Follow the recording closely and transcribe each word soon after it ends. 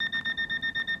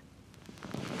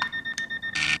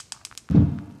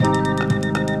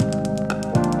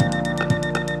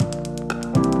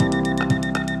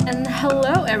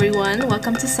Hello, everyone.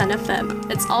 Welcome to Sun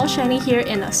FM. It's all shiny here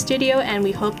in our studio, and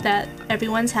we hope that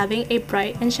everyone's having a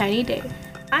bright and shiny day.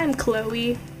 I'm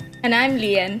Chloe. And I'm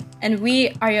Lian, and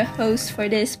we are your hosts for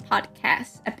this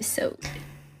podcast episode.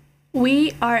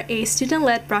 We are a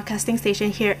student-led broadcasting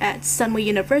station here at Sunway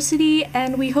University,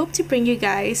 and we hope to bring you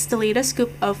guys the latest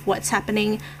scoop of what's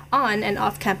happening on and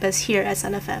off campus here at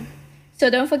Sun FM. So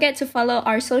don't forget to follow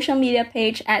our social media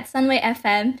page at Sunway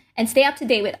FM and stay up to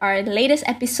date with our latest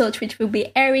episodes, which will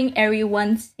be airing every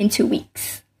once in 2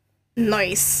 weeks.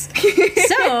 Nice.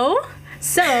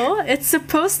 So it's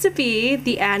supposed to be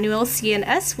the annual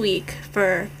CNS week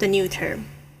for the new term.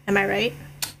 Am I right?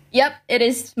 Yep, it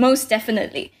is most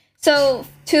definitely. So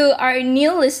to our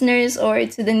new listeners or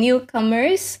to the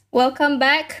newcomers, welcome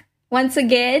back once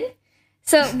again.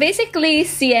 So basically,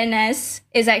 CNS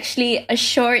is actually a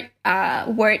short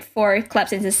word for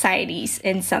clubs and societies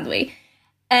in Sunway.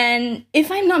 And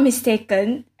if I'm not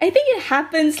mistaken, I think it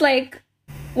happens like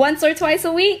once or twice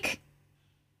a week.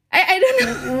 I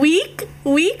don't know. Week?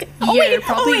 Oh, year, wait,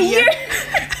 probably year.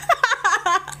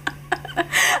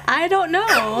 I don't know.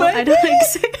 I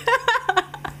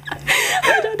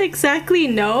don't exactly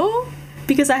know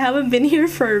because I haven't been here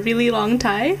for a really long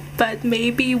time, but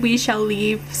maybe we shall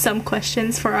leave some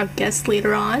questions for our guests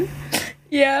later on.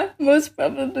 Yeah, most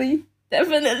probably.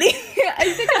 Definitely.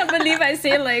 I still can't believe I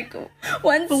say like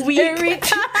once a week. every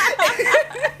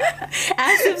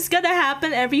As if it's gonna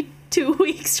happen every 2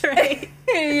 weeks, right?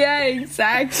 Yeah,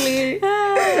 exactly.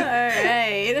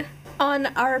 Alright. On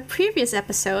our previous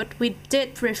episode, we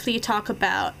did briefly talk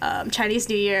about Chinese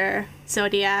New Year,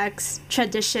 zodiacs,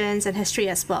 traditions, and history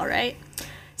as well, right?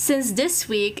 Since this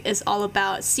week is all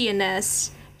about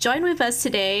CNS, join with us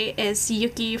today is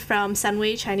Yuki from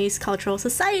Sunway Chinese Cultural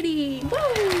Society. Woo!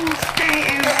 Hi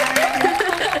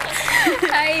everyone.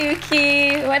 Hi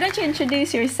Yuki. Why don't you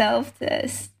introduce yourself to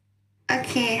us?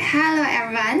 Okay, hello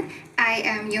everyone. I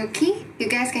am Yuki. You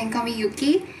guys can call me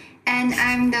Yuki. And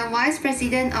I'm the Vice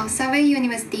President of Sunway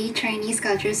University Chinese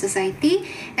Cultural Society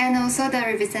and also the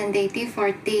representative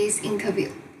for this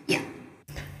interview. Yeah.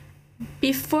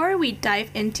 Before we dive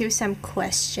into some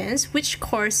questions, which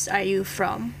course are you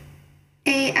from?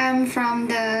 I'm from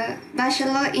the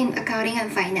Bachelor in Accounting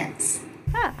and Finance.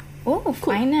 Oh, cool.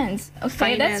 Finance. Okay,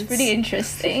 Finance. That's pretty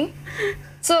interesting.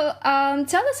 So,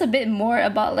 tell us a bit more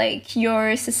about like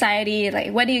your society.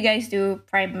 Like, what do you guys do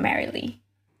primarily?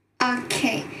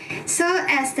 Okay, so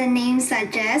as the name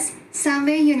suggests,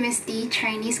 Sunway University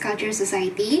Chinese Cultural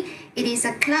Society, it is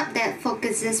a club that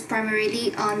focuses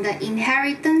primarily on the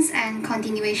inheritance and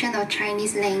continuation of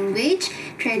Chinese language,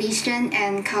 tradition,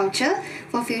 and culture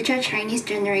for future Chinese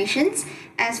generations,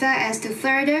 as well as to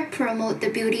further promote the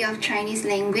beauty of Chinese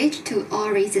language to all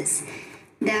races.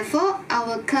 Therefore,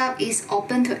 our club is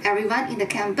open to everyone in the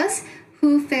campus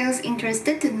who feels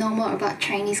interested to know more about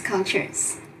Chinese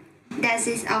cultures. That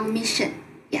is our mission.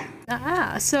 Yeah.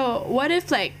 So what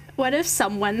if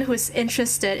someone who's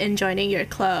interested in joining your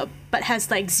club but has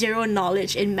like zero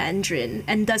knowledge in Mandarin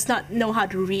and does not know how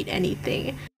to read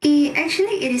anything?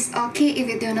 Actually, it is okay if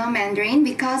you do know Mandarin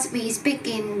because we speak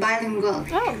in bilingual.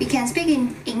 Oh. We can speak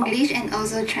in English and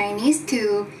also Chinese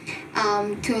to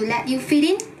let you fit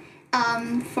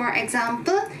in. For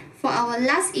example, for our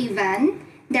last event,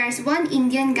 there's one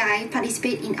Indian guy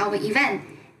participate in our event.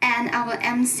 And our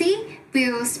MC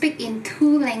will speak in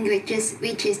 2 languages,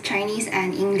 which is Chinese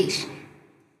and English,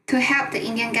 to help the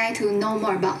Indian guy to know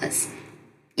more about us.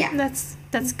 Yeah,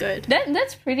 That's good.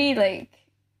 That's pretty like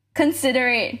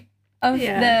considerate of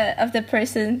the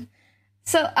person.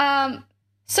 So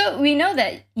so we know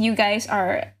that you guys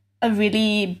are a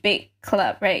really big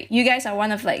club, right? You guys are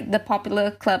one of like the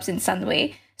popular clubs in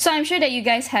Sunway. So I'm sure that you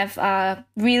guys have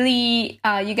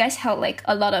you guys held like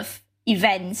a lot of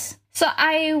events. So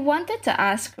I wanted to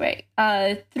ask, right,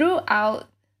 throughout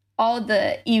all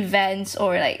the events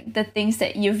or like the things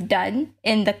that you've done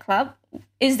in the club,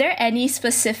 is there any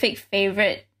specific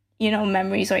favorite,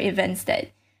 memories or events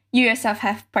that you yourself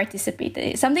have participated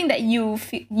in? Something that you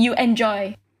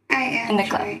enjoy in the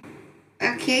club?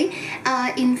 Okay.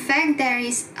 In fact, there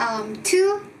is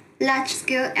 2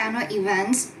 large-scale annual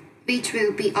events which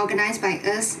will be organized by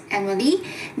us annually.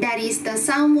 That is the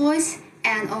Sound Voice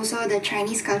and also the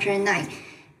Chinese Cultural Night.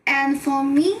 And for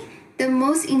me, the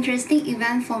most interesting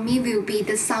event for me will be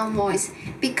the Sound Voice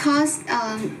because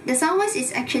the Sound Voice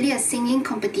is actually a singing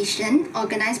competition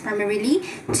organized primarily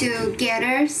to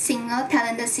gather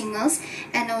talented singers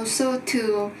and also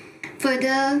to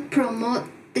further promote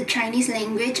the Chinese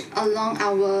language along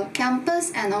our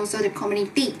campus and also the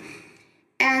community.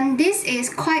 And this is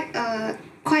quite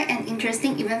an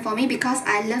interesting event for me because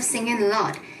I love singing a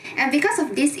lot. And because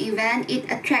of this event,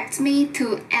 it attracts me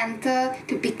to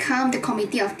become the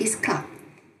committee of this club.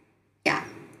 Yeah.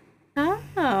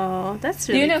 Oh, that's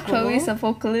really Do you know cool. Chloe's a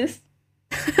vocalist?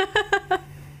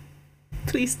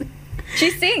 Please She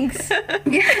sings.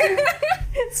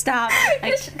 stop.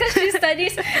 Because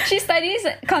she studies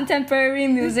contemporary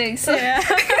music, so Yeah.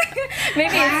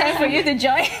 maybe it's time for you to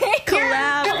join.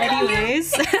 Collab,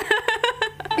 anyways.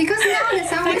 Because now the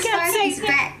Soundwave can't 5 sing. is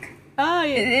back. Oh,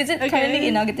 yeah. Is it currently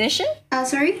in audition?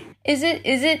 Sorry? Is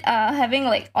it having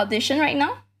like audition right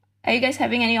now? Are you guys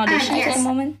having any auditions yes. at the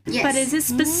moment? Yes. But is it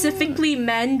specifically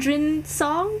Mandarin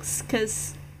songs?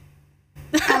 Because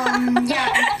It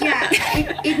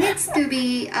needs to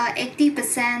be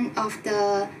 80% of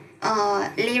the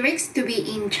lyrics to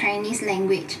be in Chinese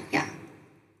language. Yeah.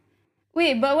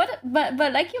 Wait, but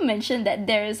like you mentioned that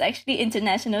there is actually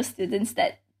international students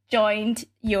that joined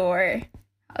your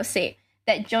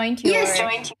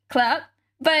club.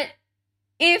 But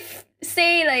if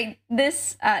say like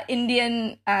this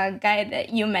Indian guy that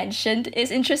you mentioned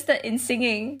is interested in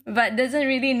singing but doesn't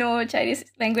really know Chinese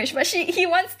language, but he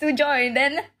wants to join,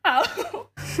 then how?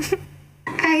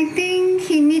 I think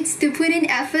he needs to put in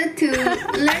effort to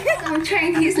learn some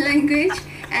Chinese language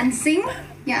and sing.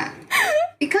 Yeah.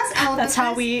 Because our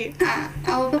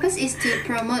purpose is to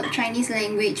promote Chinese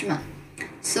language.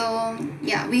 So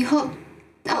yeah, we hope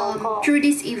through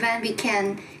this event we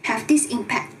can have this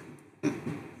impact.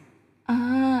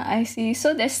 I see.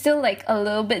 So there's still like a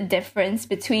little bit difference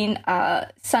between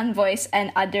Sun Voice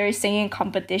and other singing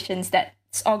competitions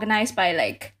that's organized by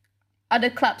like other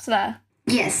clubs lah.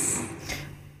 Yes.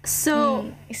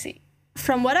 So I see.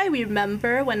 from what I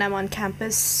remember when I'm on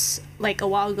campus like a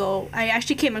while ago, I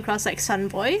actually came across like Sun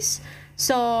Voice.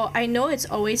 So I know it's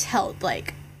always held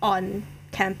like on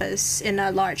campus in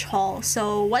a large hall.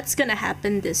 So what's gonna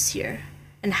happen this year?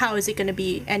 And how is it gonna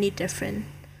be any different?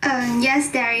 Yes,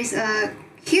 there is a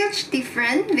huge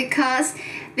difference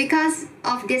because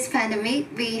of this pandemic.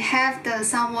 We have the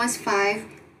Soundvoice 5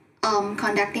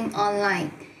 conducting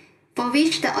online, for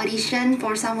which the audition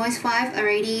for Soundvoice 5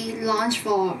 already launched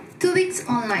for 2 weeks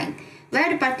online, where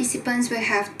the participants will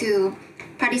have to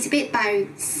participate by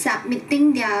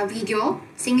submitting their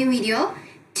singing video,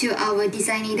 to our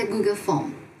designated Google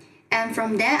form. And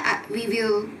from there, we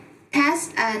will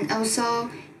test and also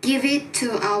give it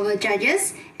to our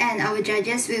judges, and our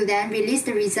judges will then release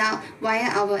the result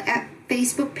via our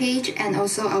Facebook page and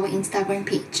also our Instagram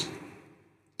page.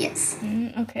 Yes.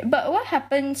 Okay, but what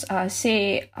happens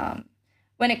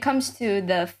when it comes to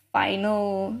the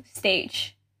final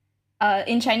stage?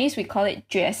 In Chinese we call it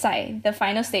决赛, the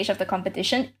final stage of the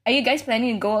competition. Are you guys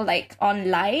planning to go like on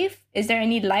live? Is there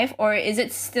any live, or is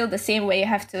it still the same way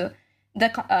the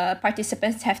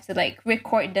participants have to like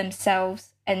record themselves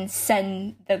and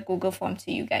send the Google form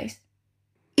to you guys?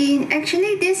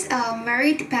 Actually, this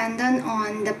very dependent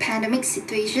on the pandemic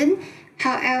situation.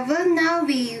 However, now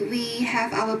we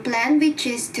have our plan, which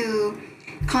is to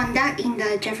conduct in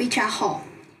the Jeffrey Chia Hall,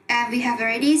 and we have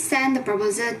already sent the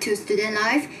proposal to Student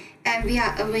Life, and we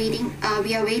are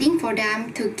waiting for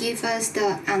them to give us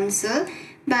the answer.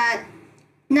 But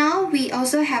now we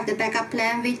also have the backup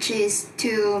plan, which is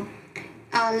to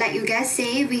like you guys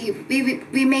say,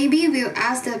 we maybe will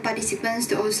ask the participants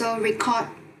to also record,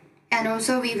 and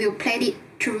also we will play it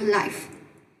through live.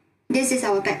 This is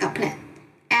our backup plan.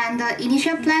 And the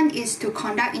initial plan is to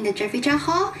conduct in the Jeffrey Chia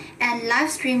Hall and live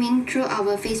streaming through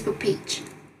our Facebook page.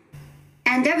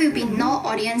 And there will be no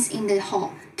audience in the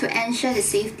hall to ensure the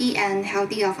safety and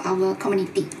healthy of our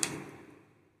community.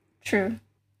 True.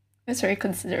 That's very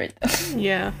considerate though.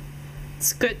 Yeah.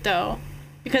 It's good though.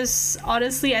 Because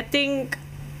honestly, I think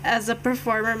as a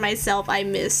performer myself, I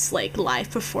miss like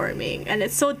live performing, and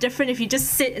it's so different if you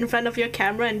just sit in front of your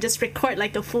camera and just record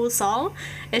like a full song.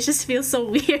 It just feels so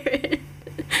weird.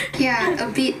 Yeah,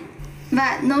 a bit,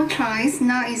 but no choice.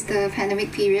 Now is the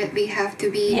pandemic period. We have to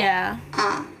be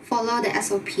follow the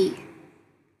SOP.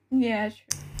 Yeah,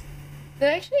 true. So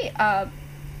actually,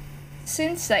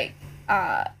 since like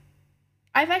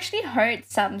I've actually heard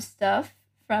some stuff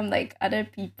from like other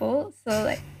people. So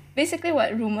like basically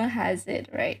what rumor has it,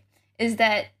 right, is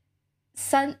that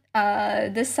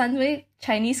the Sunway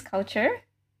Chinese culture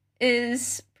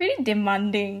is pretty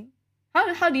demanding.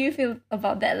 How do you feel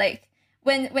about that? Like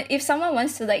when if someone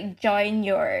wants to like join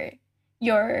your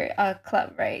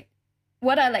club, right?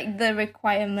 What are like the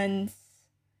requirements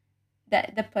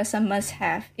that the person must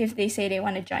have if they say they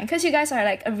want to join? Because you guys are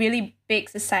like a really big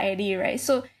society, right?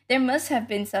 So there must have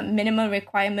been some minimum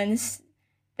requirements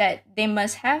that they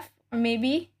must have, or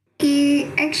maybe?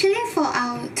 Actually,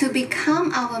 to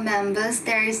become our members,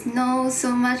 there is no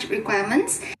so much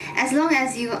requirements, as long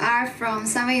as you are from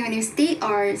Sunway University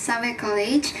or Sunway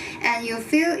College and you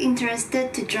feel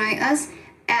interested to join us,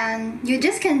 and you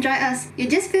just can join us. You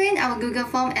just fill in our Google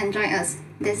form and join us.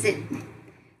 That's it.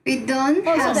 We don't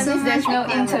have so so that means much there's no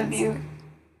requirements. interview.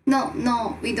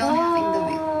 No, we don't have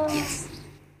interview. Yes.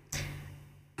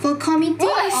 For committee,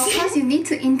 Oh, I of see. course you need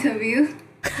to interview.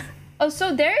 Oh,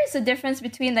 so there is a difference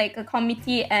between like a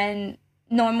committee and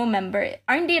normal member.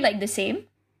 Aren't they like the same?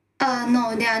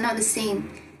 No, they are not the same.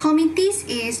 Committees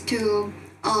is to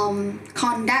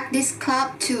conduct this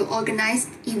club, to organize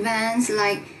events,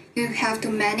 like you have to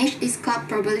manage this club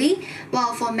properly.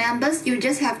 While for members, you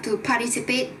just have to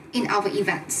participate in our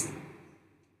events.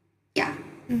 Yeah.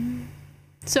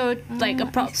 So, like,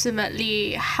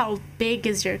 approximately how big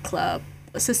is your club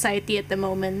society at the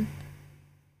moment?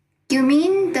 You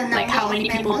mean the number Like, how of many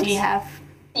people do you members? have?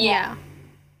 Yeah.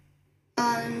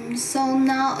 So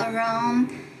now around,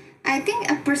 I think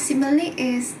approximately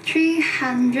is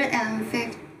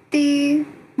 350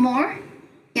 more.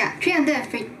 Yeah,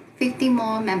 350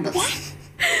 more members.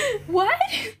 What?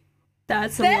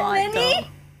 That's a That lot, many? though.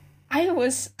 I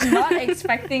was not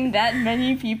expecting that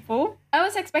many people. I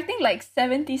was expecting like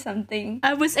 70 something.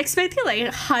 I was expecting like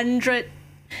 100.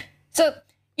 So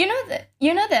we know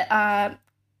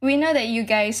that you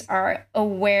guys are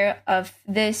aware of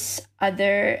this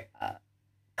other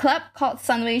club called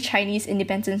Sunway Chinese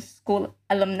Independent School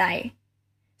Alumni.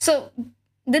 So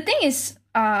the thing is,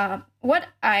 what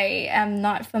I am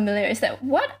not familiar is that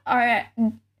what are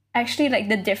actually like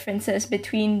the differences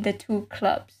between the two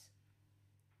clubs?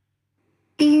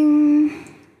 The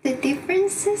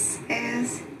differences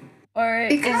is Or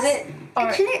because is it or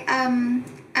actually I'm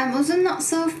also not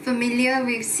so familiar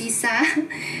with CISA.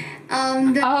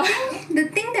 The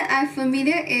thing that I'm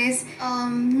familiar is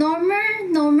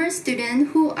normal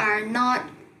students who are not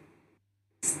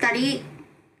studied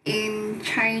in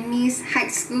Chinese high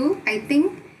school. I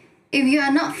think if you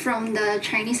are not from the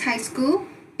Chinese high school,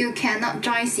 you cannot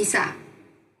join CISA.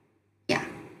 Yeah,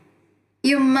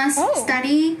 you must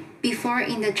study before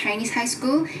in the Chinese high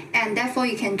school, and therefore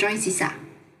you can join CISA.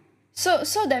 So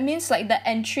that means like the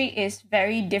entry is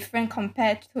very different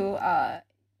compared to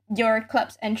your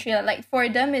club's entry. Like for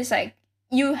them is like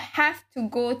you have to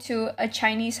go to a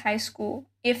Chinese high school.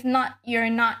 If not, you're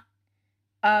not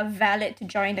valid to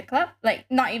join the club. Like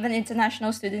not even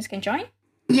international students can join.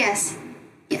 Yes.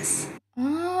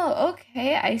 Oh,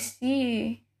 okay, I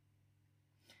see.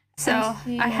 So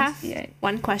I have see.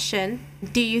 one question.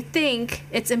 Do you think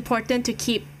it's important to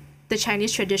keep the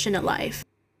Chinese tradition alive?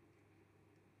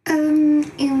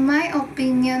 In my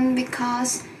opinion,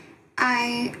 because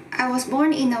I was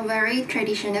born in a very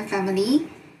traditional family.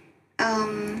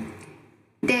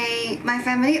 My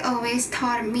family always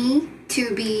taught me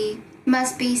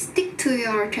must be stick to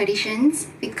your traditions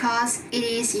because it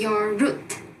is your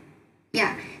root.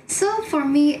 Yeah. So for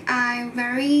me, I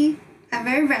very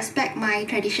respect my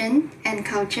tradition and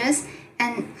cultures,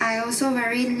 and I also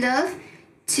very love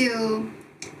to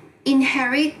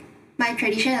inherit my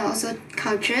tradition and also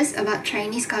cultures about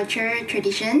Chinese culture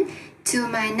tradition to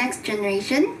my next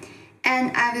generation,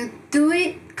 and I will do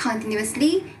it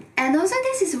continuously. And also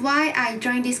this is why I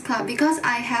joined this club, because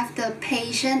I have the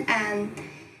patience and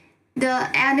the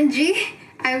energy.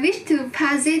 I wish to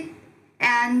pass it,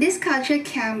 and this culture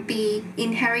can be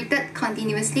inherited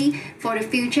continuously for the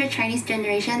future Chinese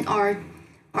generation for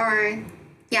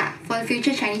the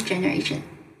future Chinese generation.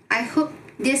 I hope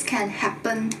this can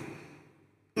happen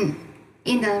in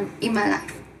my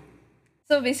life.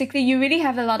 So basically, you really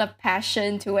have a lot of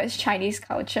passion towards Chinese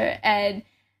culture, and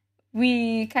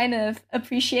we kind of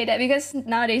appreciate that because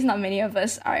nowadays not many of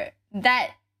us are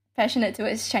that passionate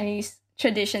towards Chinese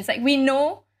traditions. Like we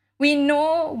know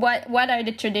what are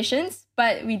the traditions,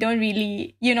 but we don't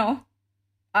really,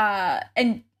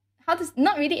 and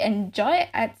not really enjoy it,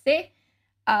 I'd say.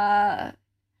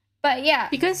 But yeah.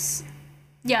 Because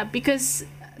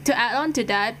to add on to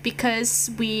that, because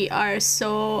we are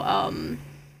so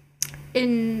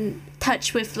in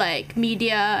touch with like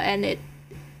media, and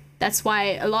that's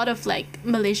why a lot of like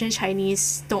Malaysian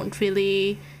Chinese don't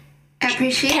really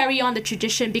Appreciate Oh. carry on the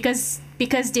tradition because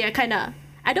they are kind of,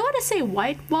 I don't want to say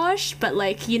whitewashed, but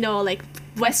like like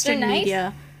Western Westernized?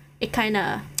 media, it kind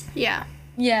of Yeah.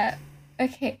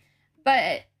 Okay.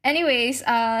 But anyways,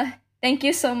 thank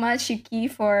you so much, Yuki,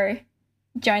 for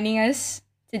joining us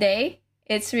today.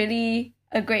 It's really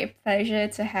a great pleasure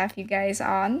to have you guys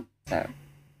on. So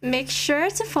Make sure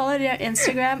to follow their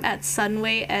Instagram at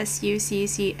Sunway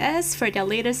SUCCS for their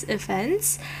latest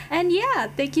events. And yeah,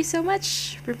 thank you so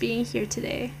much for being here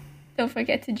today. don't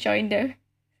forget to join the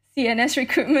CNS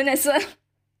recruitment as well.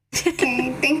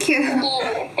 Okay, thank you.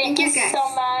 Thank you you, guys.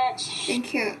 so much.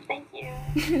 Thank you. Thank you.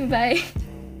 Bye.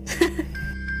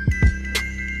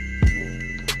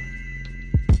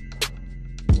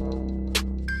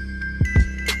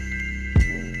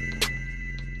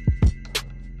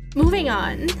 Moving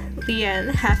on,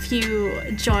 Leanne, have you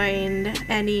joined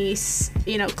any,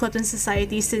 clubs and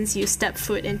societies since you stepped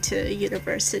foot into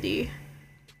university?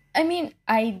 I mean,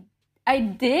 I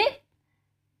did,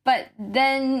 but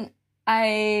then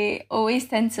I always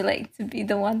tend to be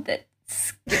the one that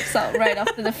skips out right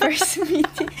after the first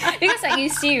meeting, because you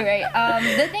see, right,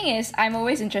 the thing is, I'm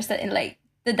always interested in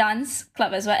the dance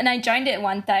club as well, and I joined it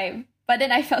one time, but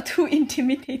then I felt too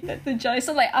intimidated to join,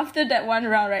 so after that one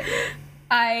round, right,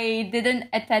 I didn't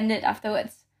attend it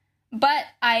afterwards. But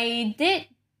I did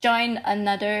join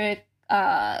another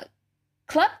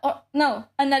club,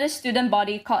 another student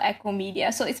body called Echo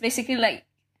Media. So it's basically nice.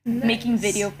 Making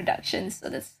video productions. So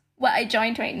that's what I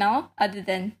joined right now, other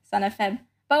than Sun FM.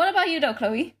 But what about you though,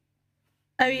 Chloe?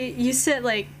 I mean, you said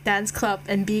dance club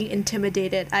and being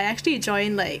intimidated. I actually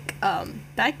joined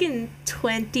back in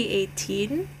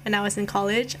 2018 when I was in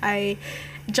college. I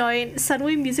joined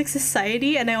Sunway Music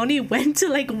Society and I only went to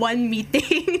one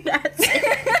meeting. That's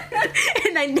it.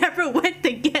 And I never went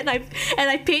again. I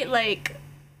paid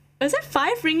was it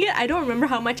 5 ringgit? I don't remember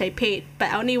how much I paid,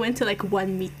 but I only went to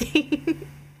one meeting.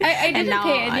 I didn't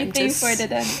pay anything for the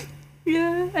dance.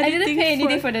 Yeah, I didn't pay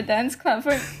anything for the dance club.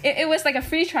 It was a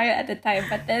free trial at the time,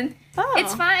 but then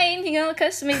it's fine,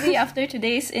 because maybe after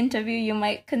today's interview, you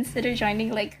might consider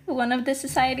joining one of the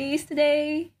societies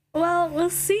today. Well, we'll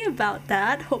see about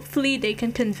that. Hopefully they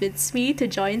can convince me to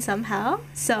join somehow.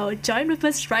 So join with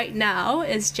us right now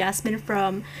is Jasmine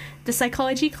from the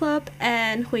Psychology Club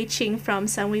and Hui Qing from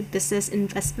Sunway Business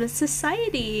Investment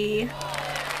Society.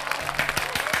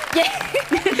 Yeah.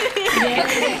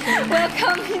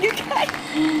 Welcome, you guys.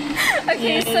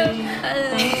 Okay, so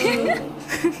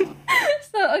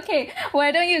okay,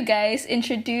 why don't you guys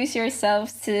introduce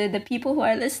yourselves to the people who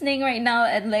are listening right now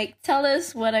and tell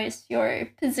us what is your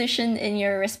position in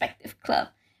your respective club.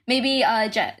 Maybe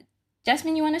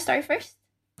Jasmine, you want to start first?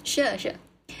 Sure.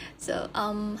 So,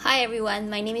 hi everyone,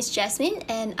 my name is Jasmine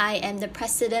and I am the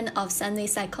president of Sunway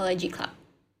Psychology Club.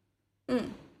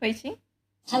 Hui Qing?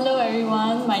 Hello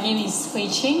everyone, my name is Hui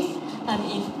Qing.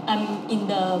 I'm in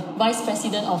the vice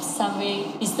president of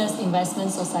Sunway Business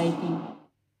Investment Society.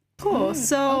 Cool.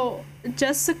 So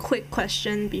just a quick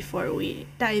question before we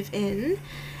dive in.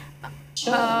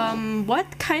 Sure.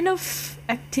 What kind of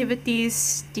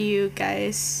activities do you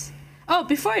guys... Oh,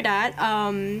 before that,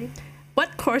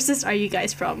 what courses are you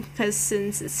guys from? Because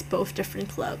since it's both different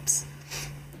clubs.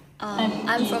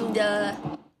 I'm from the...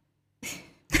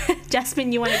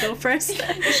 Jasmine, you want to go first?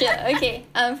 Sure, okay.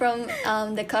 I'm from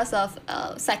the course of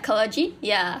psychology.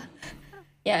 Yeah,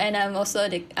 and I'm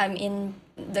in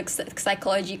the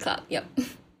psychology club. Yep.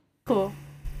 Cool.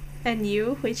 And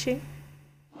you, Hui Qing?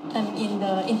 I'm in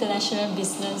the international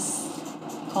business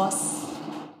course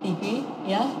degree.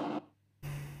 Yeah.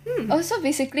 Also,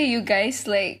 basically, you guys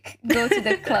go to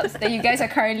the clubs that you guys are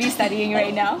currently studying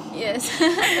right now. Yes.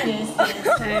 Yes.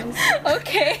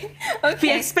 Okay.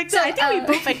 We expected. I think we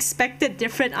both expected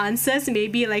different answers.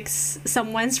 Maybe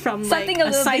someone's from something a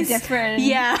little science... bit different.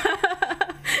 Yeah.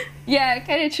 Yeah,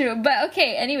 kind of true. But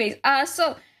okay. Anyways,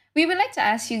 so we would like to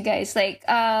ask you guys,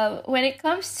 when it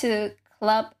comes to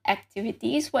club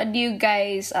activities, what do you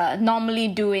guys normally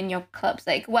do in your clubs?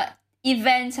 What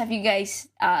events have you guys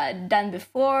done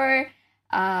before?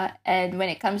 And when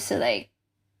it comes to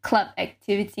club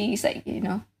activities, what do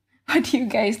you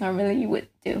guys normally would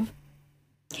do?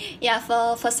 Yeah,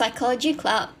 for psychology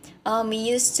club, we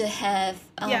used to have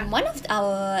one of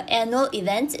our annual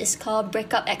events is called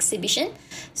Breakup Exhibition.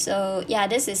 So yeah,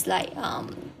 this is the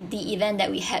event that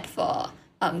we had for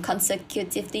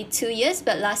consecutively 2 years,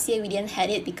 but last year we didn't had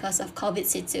it because of COVID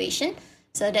situation.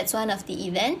 So that's one of the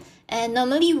event. And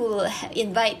normally we will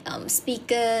invite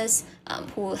speakers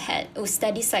who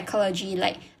study psychology,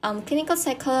 clinical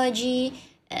psychology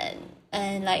and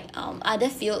other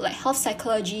field like health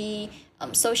psychology,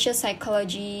 social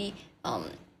psychology,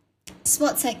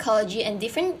 sports psychology, and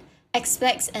different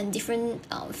aspects and different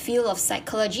field of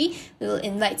psychology. We will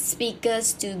invite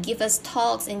speakers to give us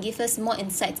talks and give us more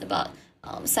insights about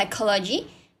psychology.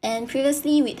 And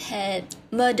previously we had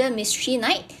murder mystery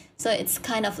night, so it's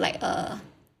kind of like a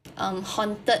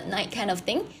haunted night kind of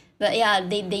thing. But yeah,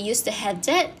 they used to have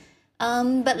that.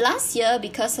 But last year,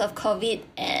 because of COVID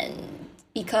and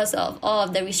because of all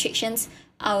of the restrictions,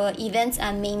 our events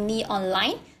are mainly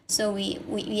online. So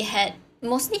we had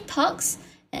mostly talks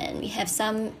and we have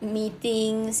some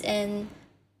meetings, and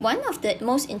one of the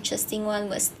most interesting one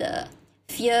was the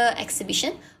fear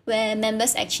exhibition where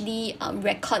members actually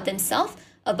record themselves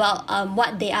about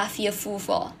what they are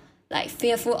fearful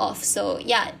of. So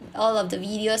yeah, all of the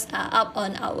videos are up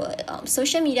on our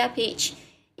social media page.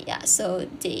 Yeah, so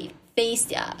they face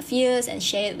their fears and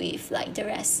share it with like the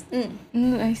rest.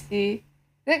 I see.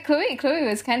 Like Chloe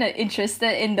was kind of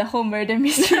interested in the whole murder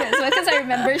mystery as well, because I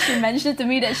remember she mentioned to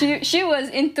me that she was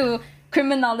into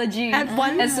criminology as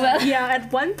well. Yeah,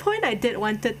 at one point I did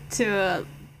wanted to,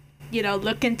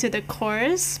 look into the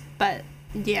course, but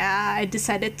yeah, I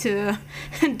decided to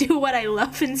do what I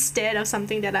love instead of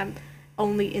something that I'm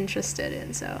only interested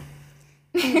in. So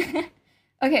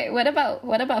okay, what about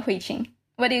Huiqing?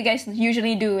 What do you guys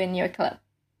usually do in your club?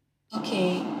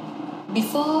 Okay,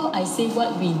 before I say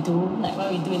what we do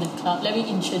in the club, let me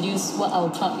introduce what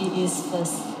our club is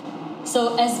first.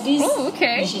 So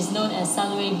SBIS, which is known as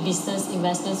Sunway Business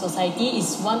Investment Society,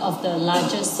 is one of the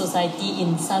largest society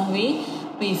in Sunway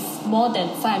with more than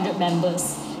 500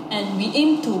 members. And we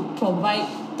aim to provide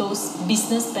those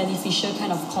business beneficial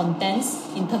kind of contents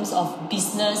in terms of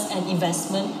business and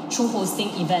investment through hosting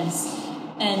events.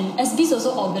 And SBIS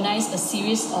also organize a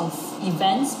series of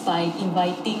events by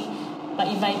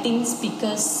inviting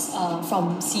speakers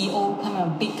from CEO kind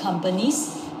of big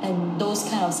companies and those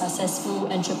kind of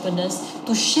successful entrepreneurs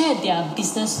to share their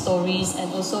business stories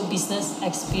and also business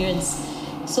experience.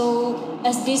 So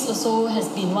SBIS also has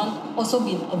been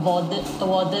awarded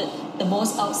the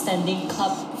most outstanding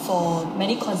club for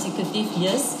many consecutive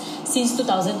years since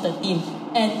 2013.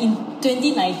 And in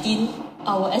 2019,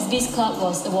 our SBIS club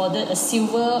was awarded a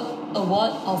silver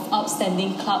award of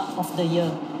outstanding club of the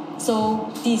year.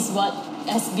 So this is what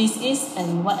SBIS is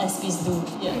and what SBIS do.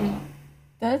 Yeah.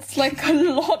 That's like a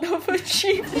lot of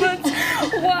achievements.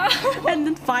 Wow. And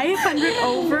then 500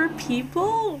 over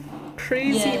people?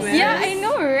 Crazy, yes. man. Yeah, I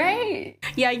know, right?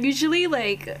 Yeah, usually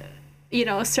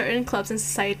certain clubs and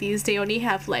societies, they only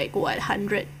have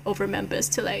 100 over members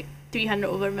to 300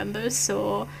 over members.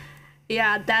 So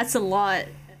yeah, that's a lot.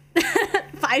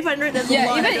 500 is a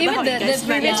lot. Even the previous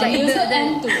we also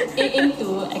aim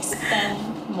to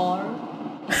expand more.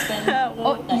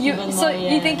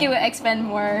 You think it will expand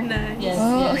more? No. Yes.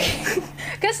 Okay.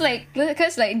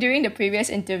 Because during the previous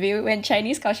interview, when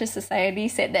Chinese Culture Society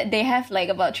said that they have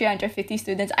about 350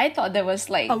 students, I thought that was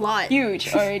a lot,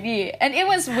 huge already, and it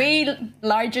was way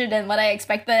larger than what I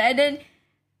expected. And then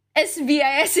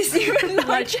SBIS is even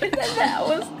larger than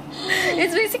that.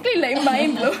 It's basically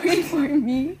mind blowing for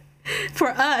me. For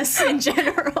us in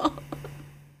general.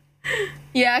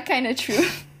 Yeah, kind of true.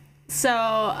 So,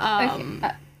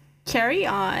 carry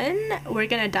on. We're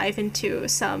gonna dive into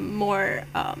some more,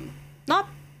 not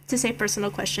to say personal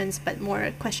questions, but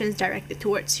more questions directed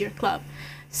towards your club.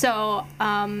 So,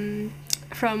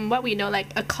 from what we know,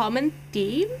 a common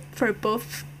theme for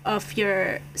both of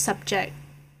your subjects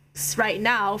right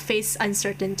now face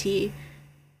uncertainty,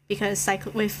 because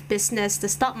with business, the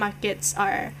stock markets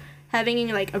are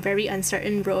having a very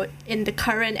uncertain road in the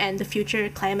current and the future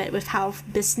climate with how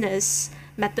business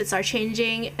methods are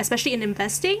changing, especially in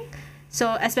investing.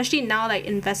 So especially now,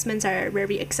 investments are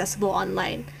very accessible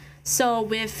online. So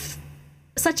with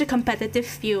such a competitive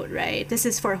field, right? This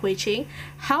is for Huiqing.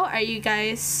 How are you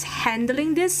guys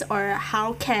handling this, or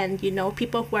how can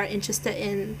people who are interested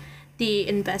in the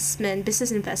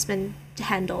business investment,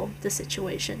 handle the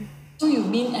situation? So you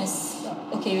mean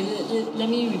let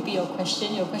me repeat your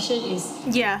question. Your question is,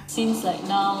 since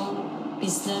now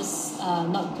business are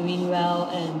not doing well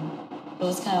and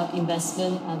those kind of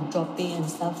investment are dropping and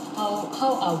stuff,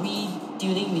 how are we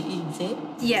dealing with it, is it?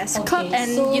 Yes,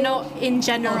 in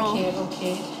general.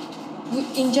 Okay.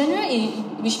 In general,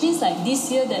 which means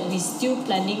this year that we're still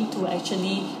planning to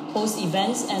actually host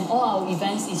events, and all our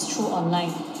events is through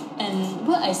online. And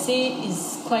what I say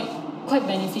is quite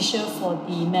beneficial for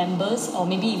the members, or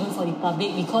maybe even for the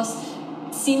public, because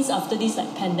since after this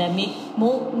pandemic,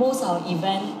 most our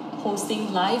event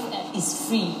hosting live is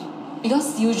free.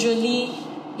 Because usually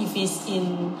if it's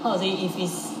in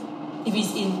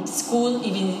school,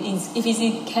 if it's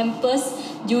in campus,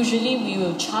 usually we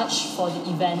will charge for the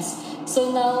events.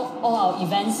 So now all our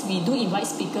events, we do invite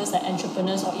speakers like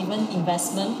entrepreneurs or even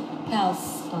investment kind of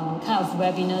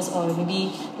webinars or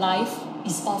maybe live,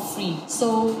 is all free.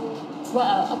 So what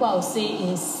I'll say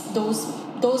is those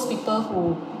people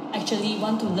who actually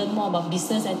want to learn more about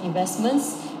business and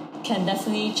investments can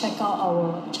definitely check out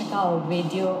our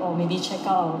video, or maybe check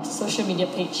out our social media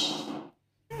page.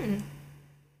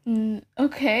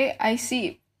 Okay, I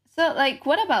see. So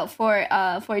what about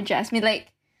for Jasmine?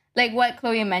 Like what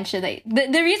Chloe mentioned,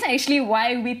 the reason actually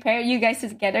why we pair you guys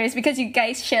together is because you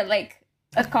guys share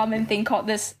a common thing called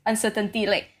this uncertainty.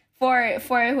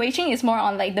 for Huiqing is more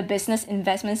on like the business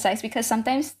investment side, because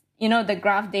sometimes, you know, the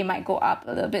graph, they might go up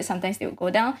a little bit, sometimes they will go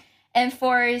down. And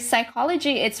for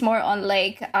psychology, it's more on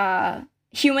like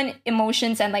human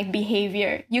emotions and like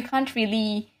behavior. You can't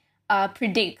really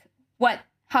predict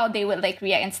how they would like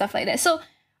react and stuff like that. So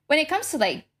when it comes to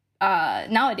like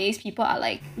nowadays, people are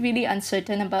like really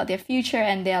uncertain about their future,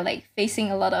 and they're like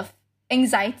facing a lot of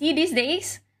anxiety these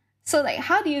days. So like,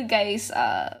 how do you guys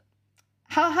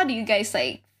how do you guys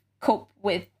like cope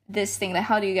with this thing? Like,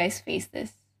 how do you guys face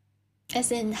this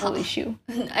whole issue?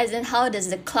 As in, how does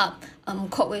the club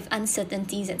cope with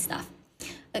uncertainties and stuff?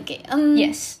 Okay.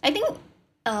 Yes. I think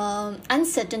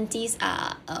uncertainties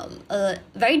are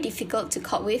very difficult to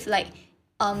cope with. Like,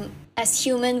 as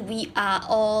human, we are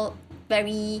all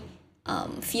very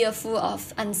fearful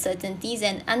of uncertainties,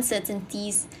 and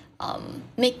uncertainties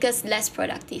make us less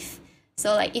productive.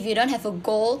 So like, if you don't have a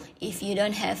goal, if you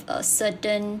don't have a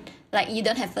certain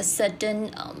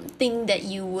thing that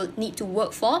you would need to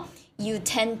work for, you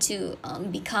tend to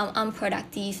become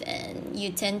unproductive, and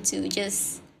you tend to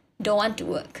just don't want to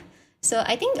work. So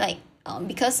I think like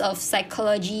because of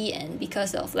psychology and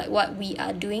because of like what we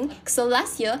are doing. So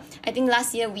last year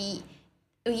we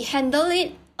handle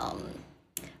it,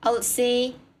 I would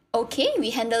say okay.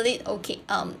 We handle it okay.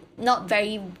 Not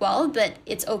very well, but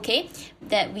it's okay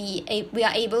that we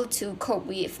are able to cope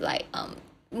with like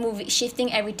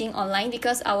shifting everything online,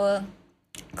 because our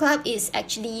club is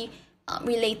actually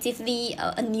relatively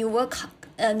a newer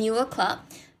club,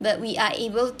 but we are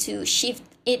able to shift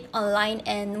it online.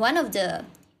 And one of the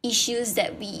issues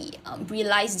that we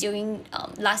realized during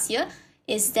last year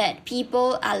is that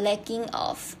people are lacking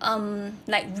of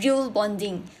like real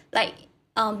bonding, like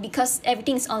because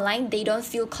everything is online, they don't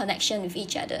feel connection with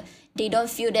each other, they don't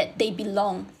feel that they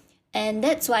belong. And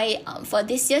that's why for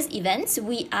this year's events,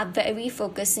 we are very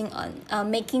focusing on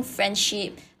making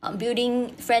friendship,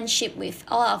 building friendship with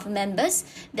all of members,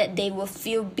 that they will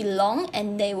feel belong,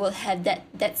 and they will have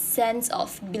that sense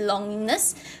of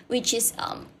belongingness, which is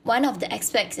one of the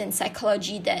aspects in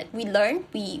psychology that we learn.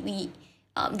 We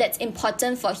that's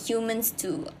important for humans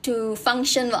to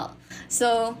function well.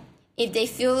 So if they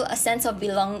feel a sense of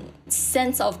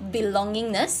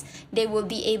belongingness, they will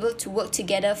be able to work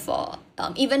together for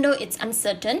even though it's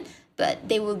uncertain, but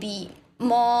they will be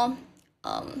more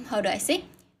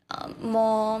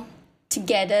more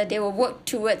together. They will work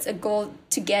towards a goal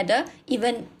together,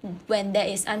 even when there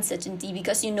is uncertainty,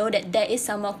 because you know that there is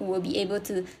someone who will be able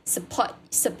to support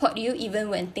you even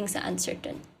when things are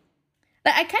uncertain.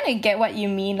 Like, I kind of get what you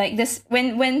mean. Like this,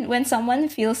 when someone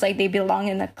feels like they belong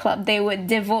in a club, they would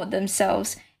devote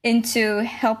themselves into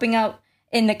helping out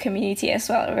in the community as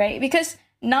well, right? Because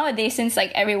nowadays, since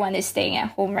like everyone is staying at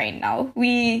home right now,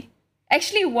 we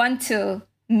actually want to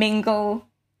mingle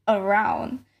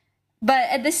around, but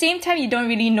at the same time, you don't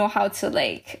really know how to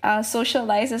like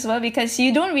socialize as well, because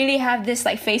you don't really have this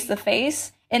like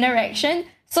face-to-face interaction.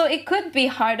 So it could be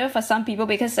harder for some people,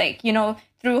 because like, you know,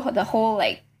 through the whole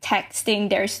like texting,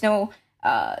 there's no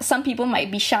some people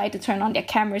might be shy to turn on their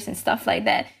cameras and stuff like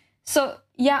that. So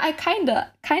yeah, I kind of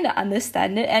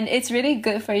understand it, and it's really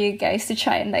good for you guys to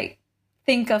try and like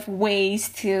think of ways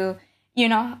to, you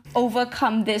know,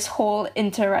 overcome this whole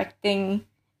interacting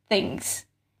things,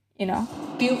 you know,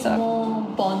 build more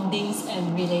bondings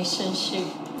and relationship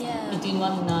between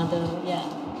one another. Yeah,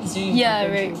 it's really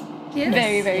right. Yes.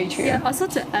 Very, very true. Yeah, also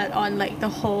to add on like the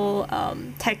whole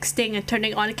texting and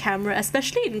turning on camera,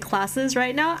 especially in classes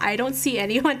right now, I don't see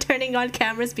anyone turning on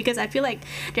cameras because I feel like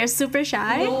they're super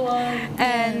shy. No one.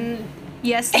 And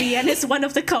yes, Leanne is one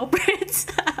of the culprits.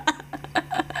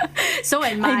 So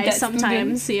am I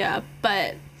sometimes, yeah.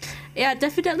 But yeah,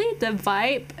 definitely the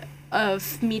vibe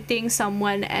of meeting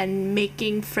someone and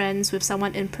making friends with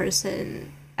someone in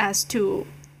person as to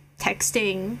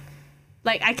texting.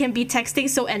 Like, I can be texting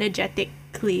so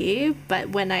energetically, but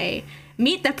when I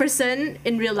meet the person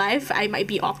in real life, I might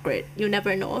be awkward. You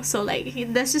never know. So, like,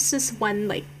 there's just this one,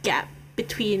 like, gap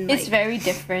between, like, it's very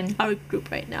different. Our group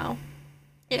right now.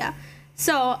 Yeah.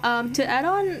 So, to add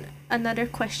on another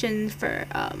question for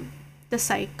the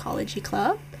psychology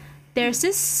club, there's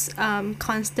this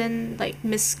constant, like,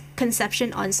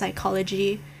 misconception on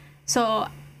psychology. So,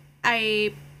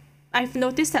 I've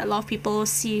noticed that a lot of people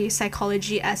see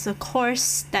psychology as a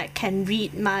course that can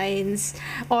read minds,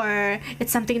 or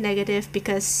it's something negative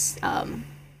because,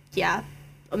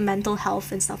 mental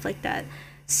health and stuff like that.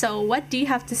 So what do you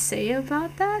have to say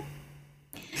about that?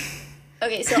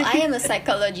 Okay, so I am a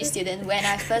psychology student. When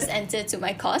I first entered to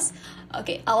my course,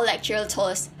 okay, our lecturer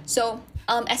told us, so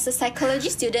as a psychology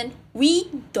student, we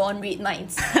don't read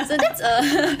minds. So that's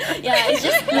it's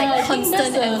just like I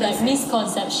constant think that's a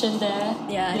misconception there.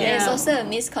 Yeah, there's also a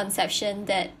misconception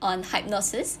that on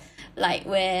hypnosis, like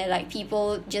where like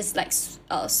people just like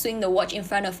swing the watch in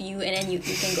front of you and then you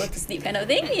can go to sleep kind of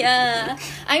thing. Yeah,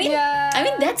 I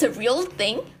mean that's a real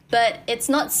thing, but it's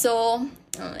not so.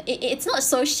 It's not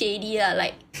so shady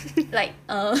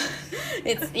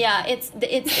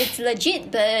it's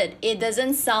legit, but it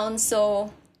doesn't sound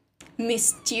so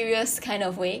mysterious kind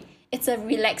of way. It's a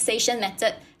relaxation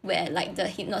method where like the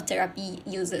hypnotherapy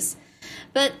uses,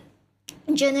 but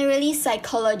generally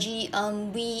psychology,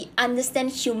 we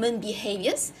understand human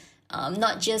behaviors,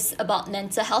 not just about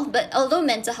mental health, but although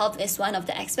mental health is one of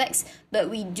the aspects, but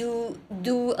we do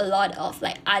a lot of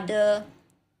like other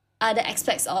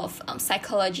aspects of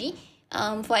psychology.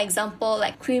 For example,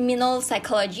 like criminal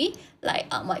psychology,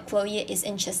 like what Chloe is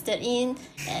interested in,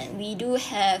 and we do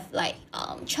have like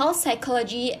child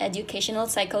psychology, educational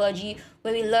psychology,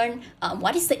 where we learn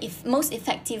what is the most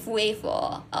effective way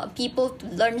for people to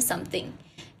learn something.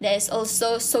 There's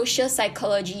also social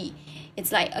psychology.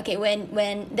 It's like, okay,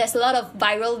 when there's a lot of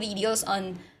viral videos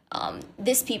on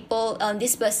this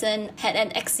person had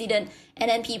an accident, and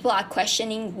then people are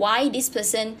questioning why this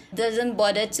person doesn't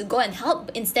bother to go and help.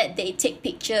 Instead, they take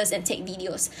pictures and take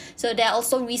videos. So there are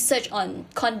also research on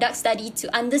conduct study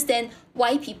to understand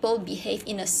why people behave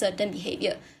in a certain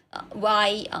behavior,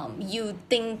 why you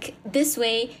think this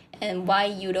way and why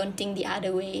you don't think the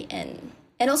other way, and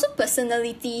also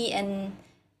personality and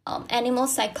animal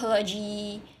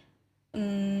psychology,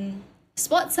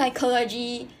 sports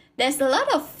psychology. There's a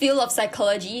lot of field of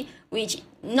psychology, which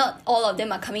not all of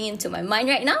them are coming into my mind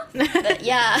right now. But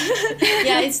yeah,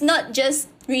 it's not just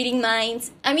reading minds.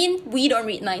 I mean, we don't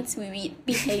read minds. We read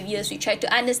behaviors. We try to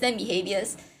understand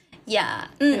behaviors. Yeah.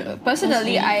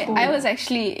 Personally, I was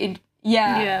actually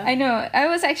I know. I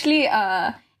was actually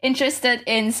interested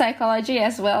in psychology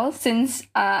as well since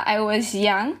I was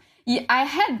young. I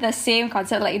had the same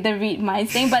concept, like the read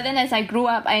minds thing. But then as I grew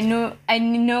up, I know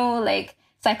like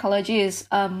psychology is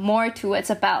more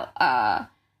towards about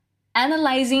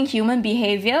analyzing human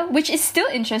behavior, which is still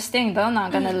interesting though,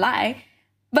 not gonna lie.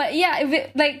 But yeah,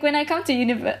 like when I come to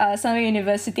Sunway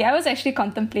University, I was actually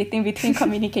contemplating between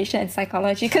communication and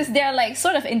psychology, because they're like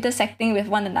sort of intersecting with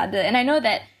one another. And I know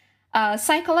that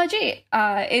psychology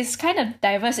is kind of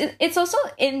diverse. It's also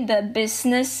in the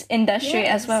business industry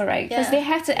as well, right? Because they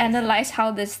have to analyze how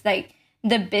this like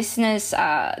the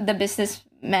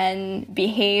businessmen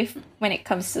behave when it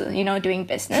comes to doing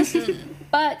business.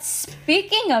 But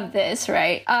speaking of this,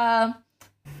 right?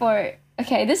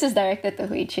 This is directed to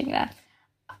Hui Ching lah.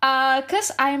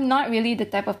 Because I'm not really the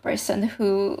type of person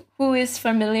who is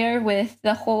familiar with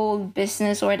the whole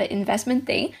business or the investment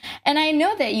thing. And I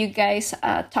know that you guys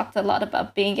talked a lot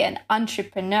about being an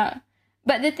entrepreneur.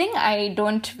 But the thing I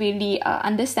don't really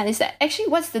understand is that actually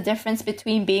what's the difference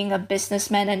between being a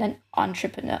businessman and an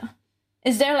entrepreneur?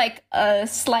 Is there like a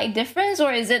slight difference,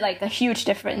 or is it like a huge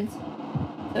difference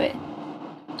to it?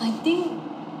 I think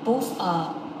both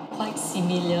are quite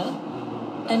similar.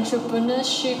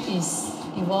 Entrepreneurship is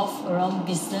evolved around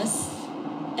business,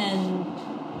 and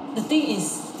the thing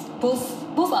is both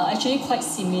are actually quite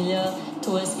similar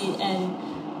towards it. And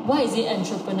why is it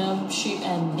entrepreneurship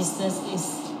and business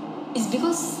is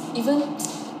because even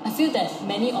I feel that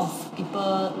many of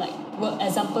people like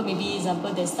example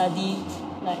they study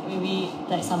like maybe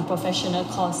like some professional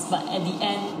course, but at the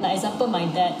end, like example my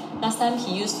dad, last time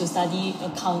he used to study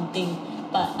accounting,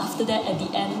 but after that at the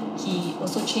end he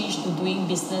also changed to doing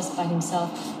business by himself.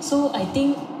 So I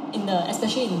think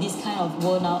especially in this kind of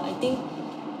world now, I think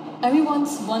everyone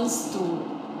wants to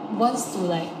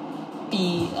like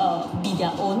be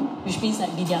their own, which means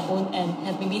like be their own and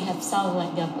have some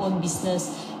like their own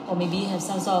business, or maybe have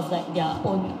some sort of like their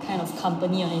own kind of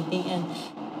company or anything. And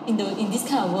in this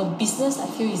kind of world, business I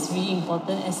feel is really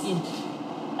important, as in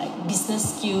like business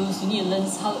skills. You need to learn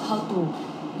how to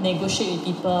negotiate with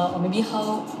people, or maybe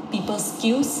how people's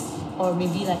skills, or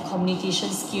maybe like communication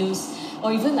skills,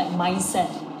 or even like mindset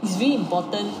is really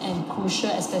important and crucial,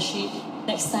 especially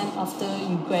next time after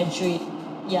you graduate.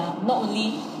 Yeah, not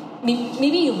only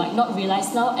maybe you might not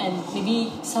realize now, and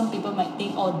maybe some people might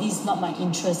think, oh, this is not my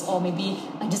interest, or maybe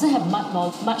I doesn't have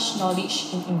much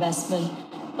knowledge in investment.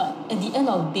 But at the end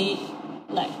of the day,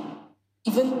 like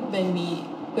even when we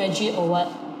graduate or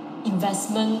what,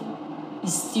 investment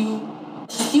is still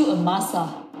a must.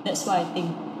 That's why I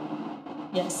think.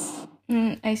 Yes.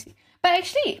 I see. But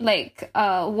actually, like,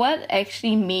 what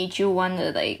actually made you want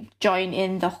to like join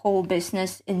in the whole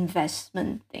business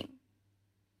investment thing?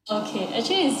 Okay,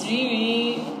 actually it's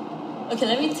really okay,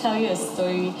 let me tell you a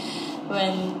story.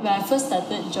 when I first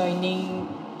started joining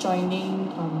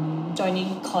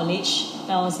college,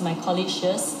 when I was in my college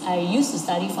years, I used to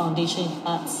study foundation in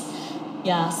arts.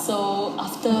 Yeah, so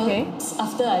after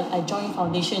I joined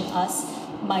foundation in arts,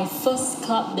 my first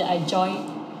club that I joined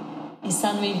is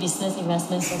Sunway Business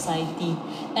Investment Society.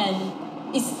 And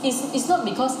it's not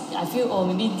because I feel, oh,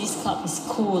 maybe this club is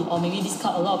cool, or maybe this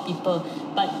club a lot of people,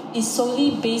 but it's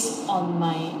solely based on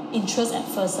my interest at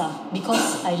first,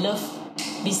 because I love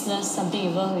business, something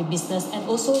involved with business, and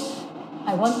also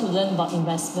I want to learn about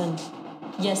investment.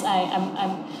 Yes,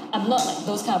 I'm not like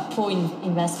those kind of pro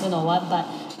investment or what, but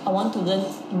I want to learn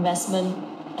investment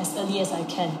as early as I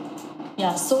can.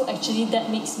 Yeah, so actually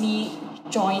that makes me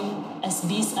join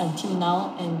SBIS until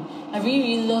now, and I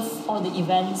really love all the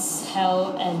events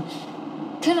held, and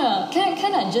kind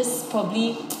of just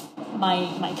probably my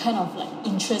kind of like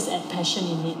interest and passion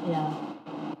in it. Yeah,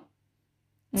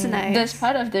 it's nice. That's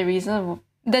part of the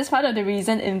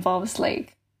reason involves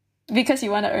like because you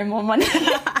want to earn more money.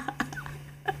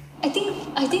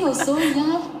 I think also,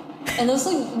 yeah, and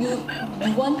also you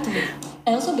want to,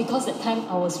 and also because that time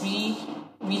I was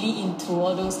really into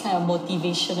all those kind of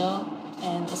motivational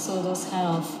and also those kind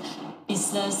of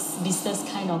business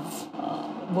kind of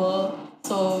world.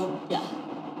 So yeah,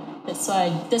 that's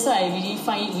why I really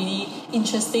find it really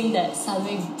interesting that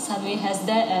Sunway has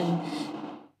that, and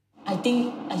I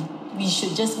think we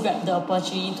should just grab the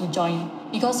opportunity to join,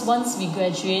 because once we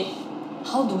graduate,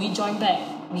 how do we join back?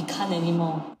 We can't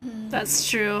anymore. That's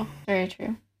true. Very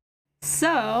true.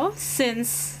 So,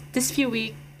 since this few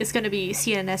week is gonna be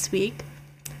CNS week,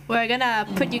 we're gonna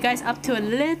put you guys up to a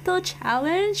little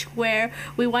challenge where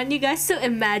we want you guys to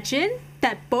imagine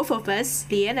that both of us,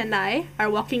 Lian and I, are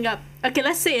walking up. Okay,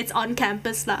 let's say it's on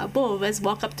campus lah. Both of us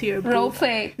walk up to your booth,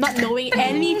 roleplay, not knowing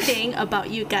anything about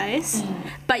you guys,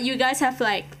 but you guys have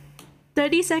like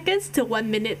 30 seconds to 1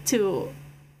 minute to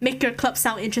make your club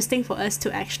sound interesting for us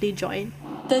to actually join.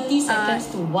 30 seconds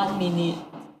to 1 minute.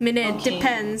 Okay.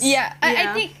 Depends. Yeah,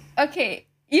 I think, okay,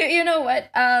 you know what,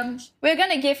 we're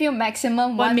gonna give you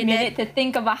maximum 1 minute to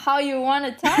think about how you want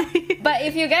to talk, but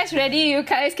if you guys ready, you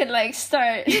guys can like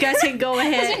start. You guys can go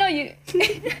ahead.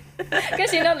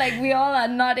 Because like we all are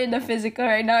not in the physical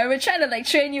right now, and we're trying to like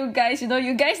train you guys.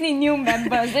 You guys need new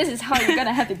members. This is how you're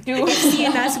gonna have to do. If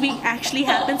CNS week actually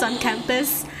happens on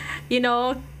campus,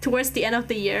 towards the end of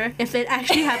the year, if it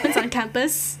actually happens on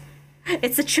campus,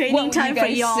 it's a training time for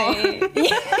y'all.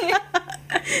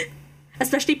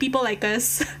 Especially people like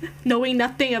us, knowing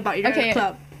nothing about your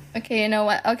club. Okay, you know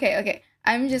what? Okay.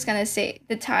 I'm just gonna say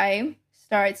the time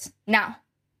starts now.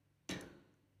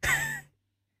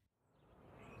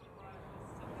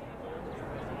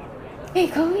 Hey,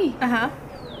 Chloe.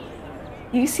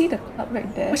 You see the club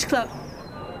right there? Which club?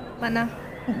 Mana?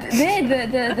 There,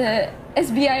 the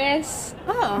SBIS.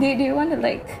 Oh. Do you want to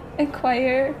like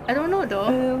inquire? I don't know though.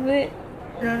 A little bit.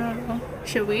 No.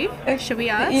 Should we? Should we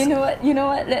ask? You know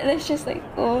what? Let's just like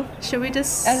go. Should we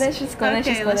just? Let's just go.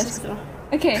 Okay, let's just go.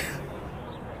 Okay.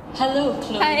 Hello,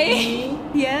 Chloe. Hi.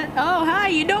 Yeah. Oh, hi.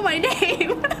 You know my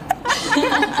name.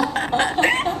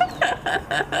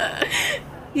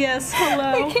 Yes.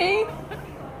 Hello. Okay.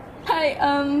 Hi.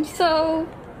 So,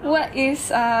 what is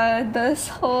this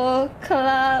whole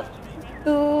club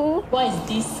do? What is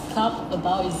this club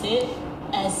about? Is it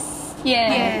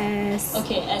Yes.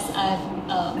 Okay, as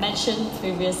I've mentioned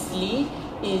previously,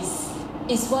 is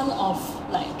one of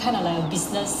like kind of like a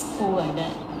business school like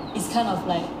that. It's kind of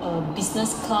like a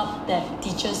business club that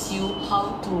teaches you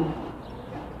how to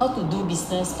do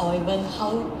business, or even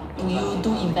how do you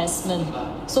do investment.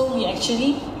 So we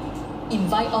actually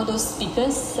invite all those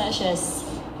speakers, such as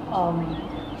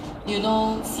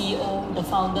CEO, the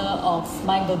founder of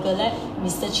My Burger Lab,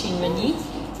 Mr. Chin Renyi,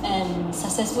 and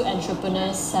successful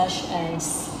entrepreneurs such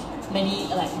as many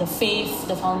like the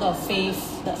founder of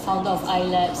Faith, the founder of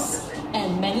iLabs,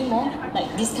 and many more, like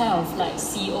this kind of like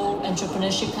CEO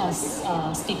entrepreneurship kind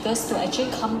of speakers to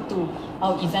actually come to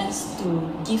our events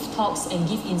to give talks and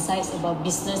give insights about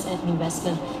business and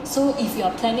investment. So if you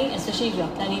are planning, especially if you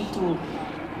are planning to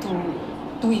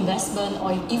do investment,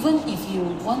 or even if you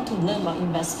want to learn about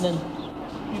investment,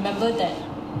 remember that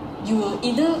you will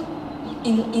either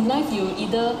in life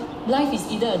life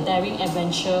is either a daring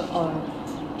adventure or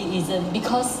it isn't,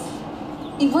 because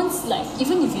even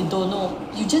if you don't know,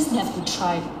 you just have to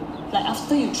try. Like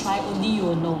after you try, only you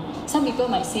will know. Some people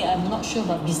might say, I'm not sure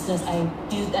about business, I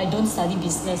don't study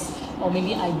business, or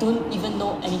maybe I don't even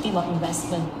know anything about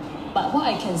investment. But what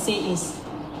I can say is,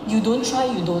 you don't try,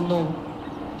 you don't know.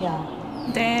 Yeah.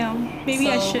 Damn. Maybe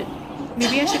I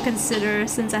should consider,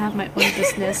 since I have my own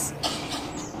business.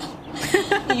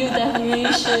 You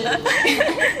definitely should.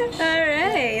 All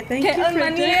right. Thank Can you earn for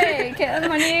money. that. Can earn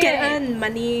money. Can earn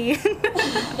money.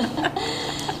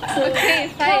 Okay,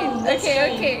 fine.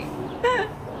 Okay.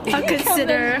 I'll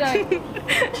consider.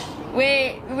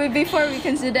 Wait, before we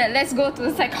consider, let's go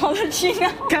to psychology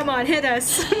now. Come on, hit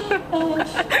us. Hit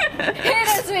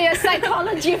us with your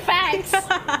psychology facts.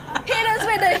 Hit us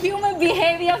with the human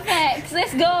behavior facts.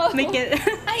 Let's go. Make it.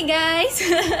 Hi guys.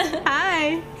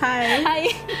 Hi.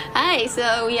 Hi.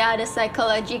 So we are the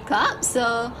Psychology Club.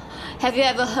 So have you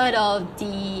ever heard of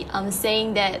the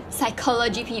saying that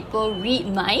psychology people read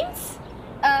minds?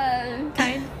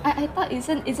 Kind. I thought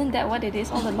isn't that what it is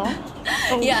all along?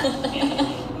 Yeah.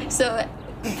 So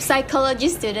psychology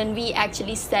student, we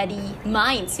actually study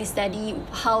minds. We study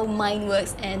how mind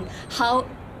works and how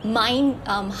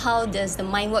does the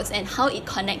mind works and how it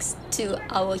connects to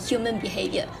our human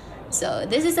behavior. So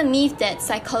this is a myth that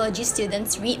psychology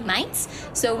students read minds.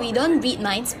 So we don't read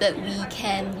minds, but we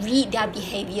can read their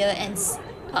behavior and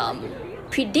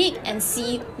predict and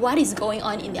see what is going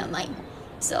on in their mind.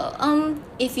 So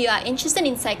if you are interested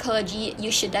in psychology, you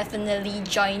should definitely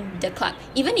join the club.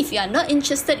 Even if you are not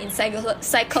interested in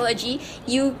psychology,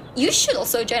 you should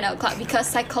also join our club, because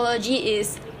psychology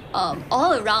is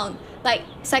all around. Like,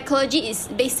 psychology is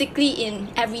basically in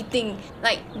everything.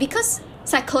 Like, because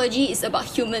psychology is about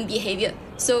human behavior,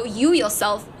 so you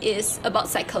yourself is about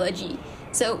psychology.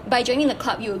 So by joining the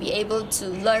club, you will be able to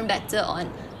learn better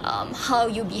on how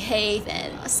you behave,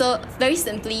 and so very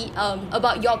simply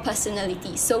about your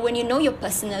personality. So when you know your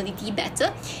personality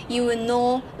better, you will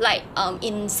know, like,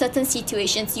 in certain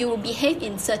situations you will behave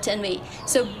in certain way.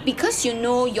 So because you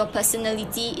know your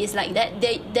personality is like that,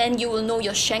 then you will know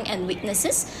your strengths and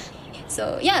weaknesses.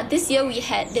 So yeah, this year we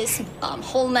had this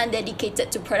whole month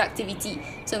dedicated to productivity.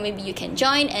 So maybe you can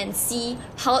join and see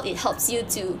how it helps you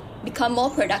to become more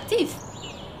productive.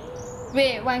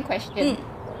 Wait, one question.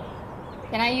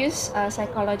 Can I use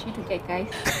psychology to get guys?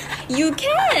 You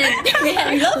can. We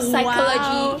love psychology.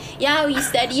 Wow. Yeah, we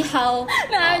study how.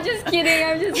 No, I'm just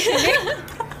kidding.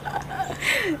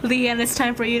 Leanne, it's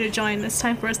time for you to join. It's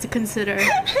time for us to consider.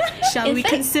 Shall we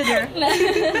consider?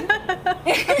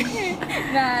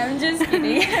 Nah, I'm just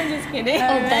kidding.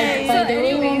 By the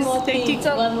way, one more thank thing. you.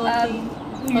 One more thing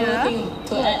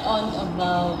to Yeah. add on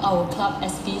about our club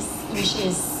SPs, which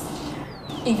is,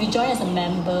 if you join as a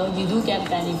member, you do get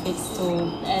benefits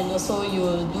too, and also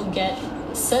you do get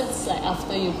certs, like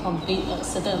after you complete a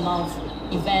certain amount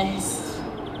of events,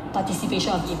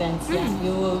 participation of events. Yeah,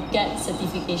 you will get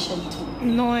certification too.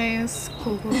 Nice.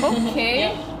 Cool. Okay.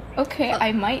 Yeah. Okay,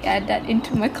 I might add that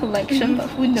into my collection, but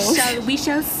who knows? We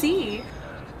shall see.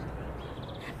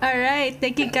 Alright,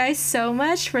 thank you guys so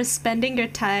much for spending your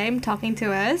time talking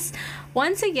to us.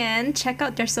 Once again, check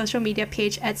out their social media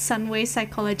page at Sunway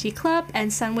Psychology Club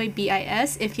and Sunway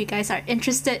BIS if you guys are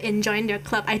interested in joining their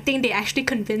club. I think they actually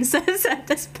convinced us at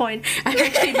this point. I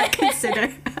actually might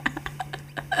consider.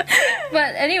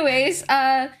 But anyways,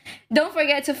 don't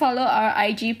forget to follow our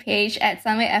IG page at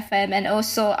Sunway FM, and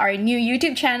also our new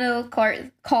YouTube channel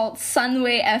called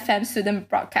Sunway FM Student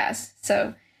Broadcast.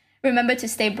 So remember to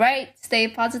stay bright, stay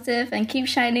positive, and keep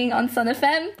shining on Sun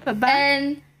FM. Bye-bye.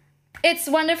 And it's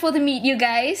wonderful to meet you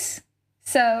guys.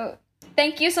 So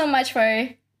thank you so much for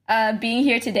being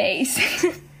here today.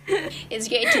 It's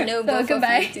great to know both of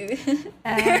you too.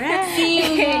 Alright.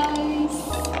 See you guys.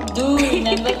 Do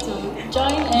remember to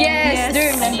join. And Yes, do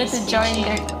remember to join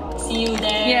there. See you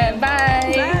there. Yeah,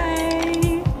 bye. Bye.